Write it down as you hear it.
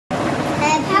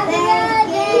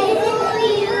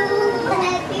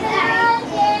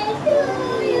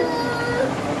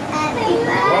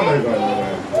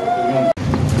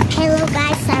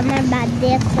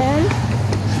এখন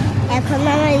এখন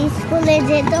আমার স্কুলে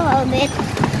যেতে হবে,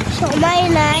 সময়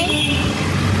নাই।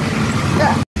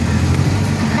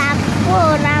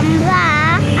 তারপর আমরা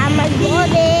আমার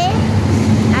ঘরে,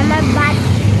 আমার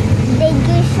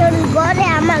ডেকোরেশন ঘরে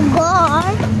আমার ঘর,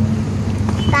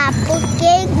 তারপর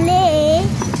কেক নিয়ে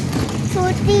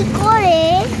ছুটি করে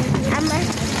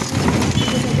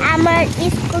আমার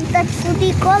স্কুলটা ছুটি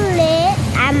করলে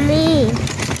আমি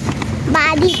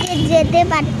বাড়িতে যেতে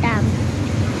পারতাম।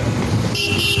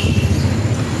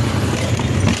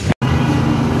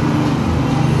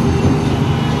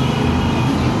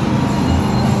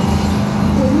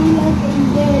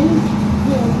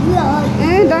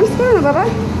 ডান্স করো না বাবা।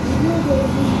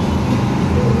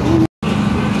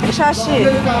 শাশি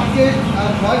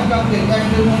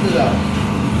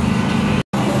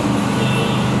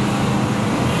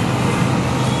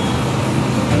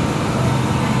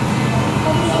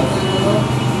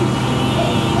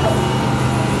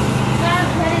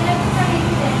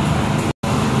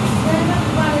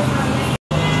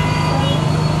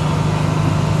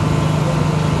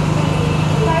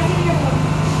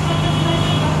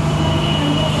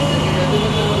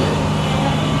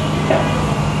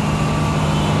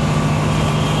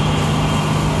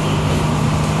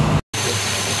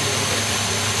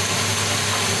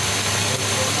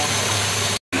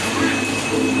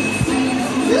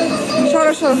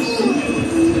সরো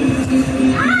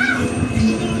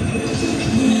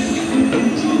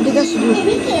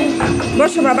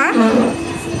বসো বাবা,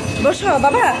 বসো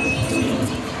বাবা।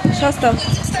 সস্তা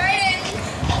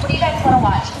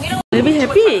Baby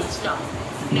happy?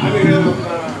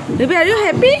 Baby, are you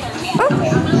happy? Oh.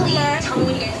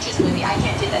 I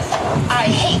can't do this. I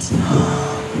hate.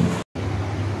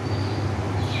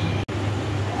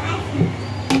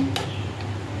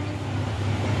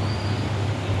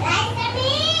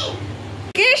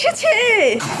 কে এসেছে?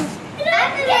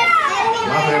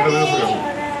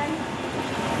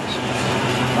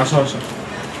 আসো আসো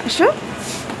আসো,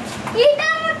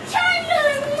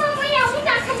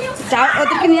 যাও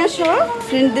ওদেরকে নিয়ে আসো,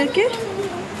 ফ্রেন্ডদেরকে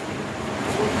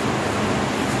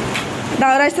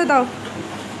দাও, রাইসা দাও।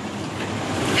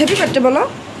 হ্যাপি বার্থডে বলো।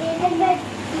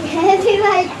 Happy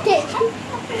birthday.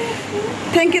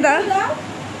 থ্যাংক ইউ দাও,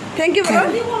 থ্যাংক ইউ বলো।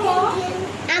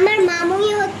 আমার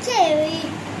মামুই হচ্ছে ওই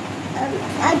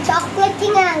চকলেট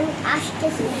কিনে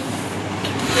আসতেছে।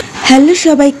 হ্যালো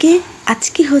সবাইকে,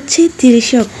 আজকে হচ্ছে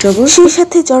 30শে অক্টোবর, সেই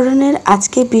সাথে জরানের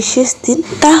আজকে বিশেষ দিন,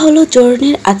 তা হলো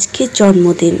জরানের আজকে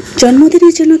জন্মদিন।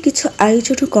 জন্মদিনের জন্য কিছু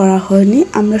আয়োজনও করা হয়নি,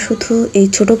 আমরা শুধু এই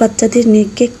ছোট বাচ্চাদের নিয়ে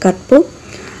কেক কাটবো।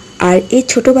 আর এই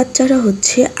ছোট বাচ্চারা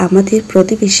হচ্ছে আমাদের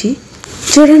প্রতিবেশী।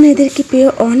 জরান এদেরকে পেয়ে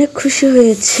অনেক খুশি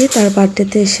হয়েছে, তার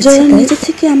বার্থডেতে এসেছে। জরান নিজে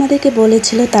থেকে আমাদেরকে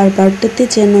বলেছিল তার বার্থডেতে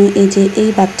যেন এই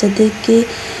বাচ্চাদেরকে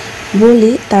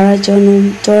বলি তারা যেন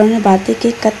জরানের বার্থডে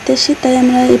কেক কাটতে এসে, তাই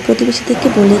আমরা এই প্রতিবেশীদেরকে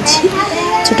বলেছি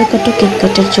ছোটোখাটো কেক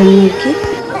কাটার জন্য আর কি।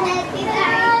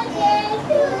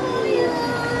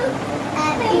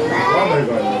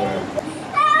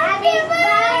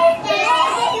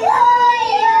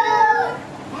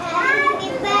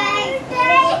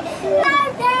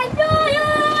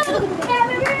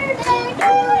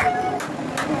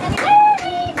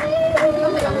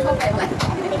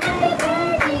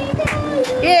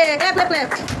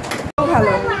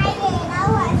 ভালো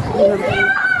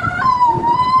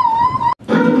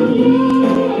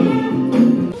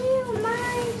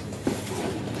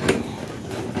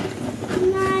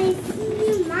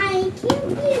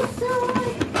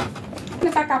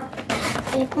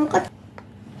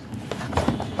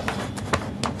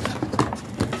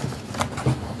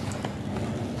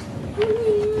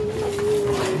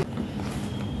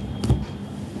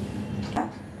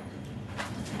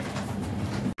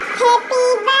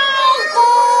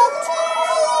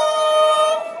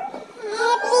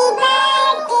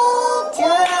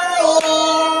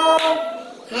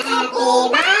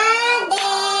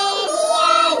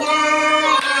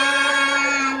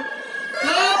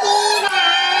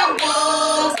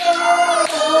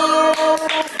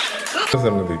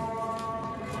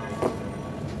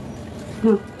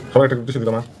সবাই একটা কিছু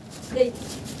দিলাম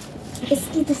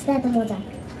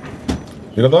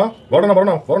দিল তো, বড় না বড়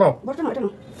নাও, বড় নাও, বড় না, এটা না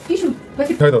টিস্যু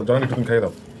খাই দাও, জানান একটু তুমি খাই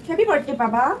দাও। হ্যাপি বার্থডে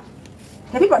বাবা,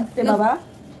 হ্যাপি বার্থডে বাবা।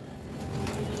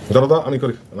 জানো তো আমি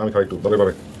করি না, আমি খাই একটু তবে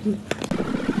পাবে।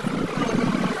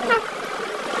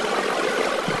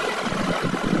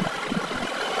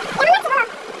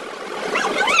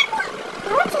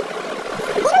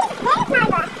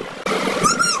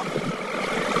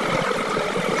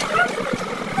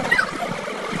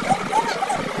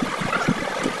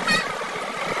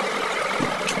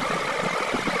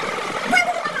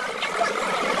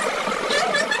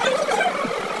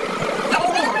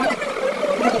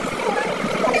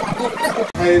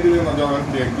 খাইয়ে দিলে না জরান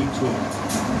দিয়ে কিছু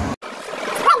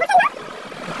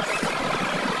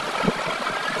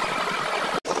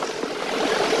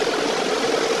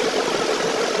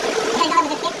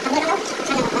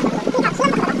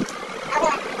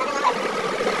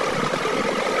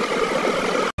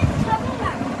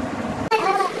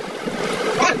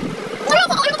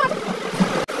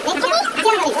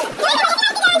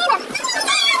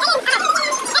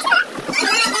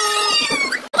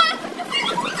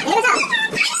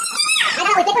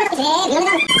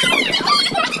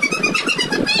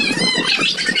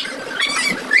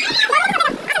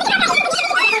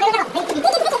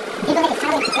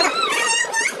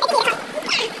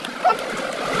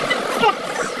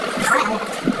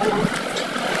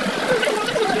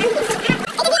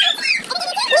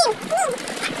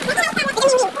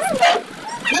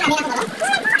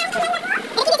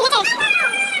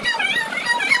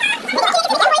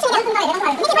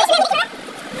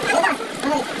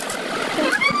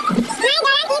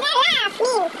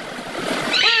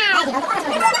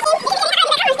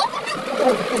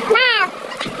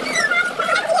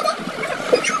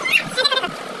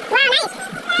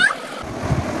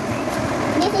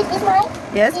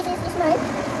Yes. This is mine.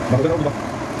 Bakit na ba?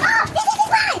 Oh, this is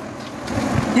mine.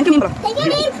 Thank you, Nimbro. Thank you,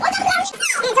 Mim. What's up, guys?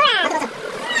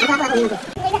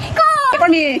 Go. For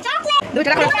me. Chocolate. Do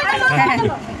chocolate.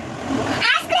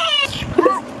 Ice cream.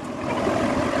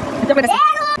 Chocolate.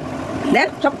 Then,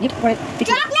 chop, give for it.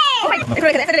 Chocolate.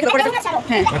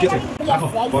 হ্যাঁ বাকি আছে রাখো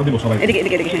পরে দিব সবাই এদিকে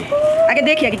এদিকে এদিকে হ্যাঁ আগে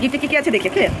দেখি আগে গিফটে কি কি আছে দেখি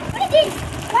ওকে What is this?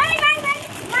 Mine.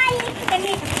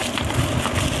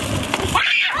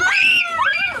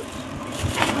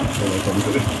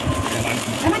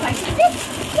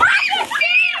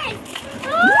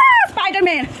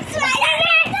 Spiderman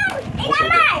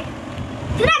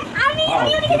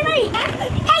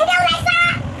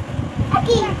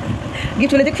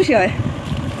gift হলে যে খুশি হয়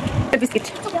বিস্কিট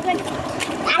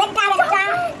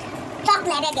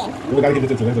Chocolate again. তুমি গাড়ি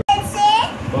কিনতে চলে যাও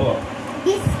বলো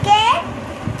Biscuit.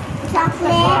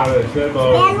 Chocolate. আরে সে তো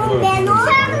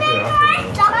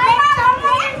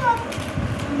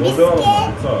Biscuit.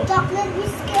 Chocolate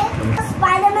biscuit.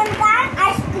 Spider-Man car.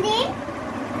 Ice cream.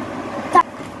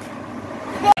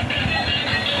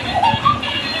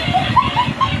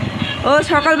 ও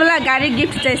সকালবেলা গাড়ি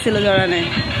গিফট চাইছিল জরানে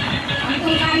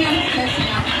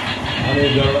আমি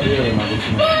জরা দিয়ে না বলছি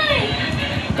না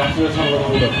কাছে সঙ্গে কথা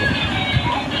বলতে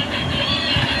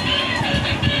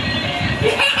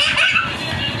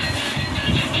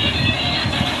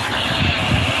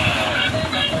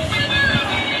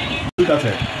ঠিক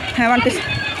আছে হ্যাঁ ওয়ান পিস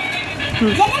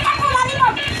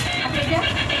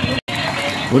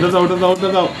ওটা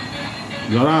দাও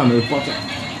জরান ওই পচা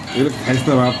এটা খাইছ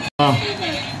না বাপ